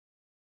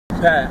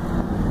Pat,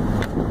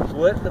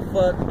 what the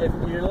fuck, if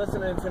you're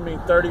listening to me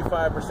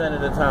 35%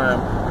 of the time,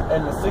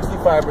 and the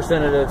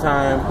 65% of the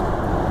time,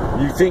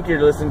 you think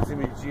you're listening to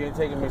me, but you ain't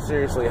taking me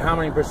seriously, how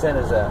many percent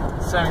is that?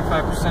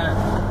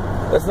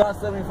 75%. That's not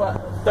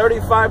 75.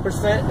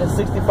 35% and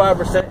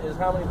 65% is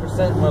how many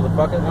percent,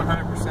 motherfucker?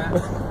 100%.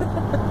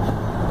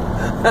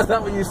 That's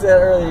not what you said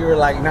earlier. You were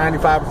like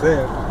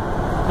 95%.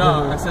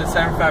 No, I said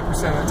 75% of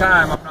the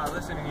time I'm not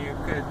listening to you.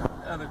 Because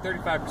other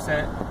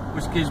 35%,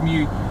 which gives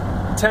me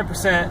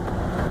 10%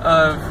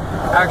 of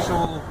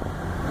actual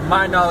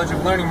my knowledge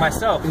of learning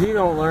myself. You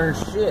don't learn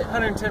shit.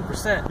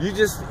 110%. You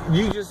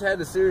just had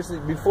to seriously,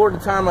 before the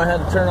time I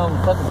had to turn on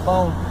the fucking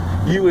phone,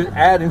 you was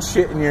adding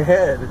shit in your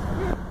head.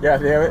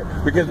 God damn it.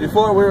 Because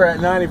before we were at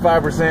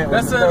 95%,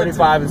 which is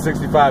 35 and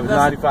 65 is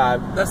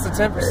 95. That's the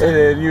 10%. And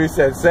then you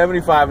said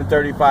 75 and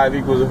 35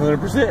 equals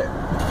 100%.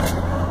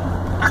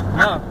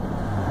 No.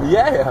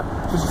 Yeah.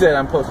 She said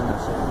I'm posting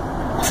this shit.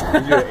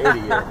 You're an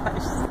idiot.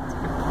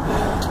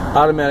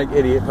 Automatic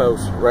idiot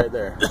post right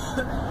there.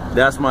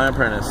 That's my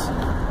apprentice.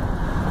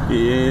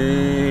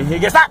 He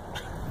gets that.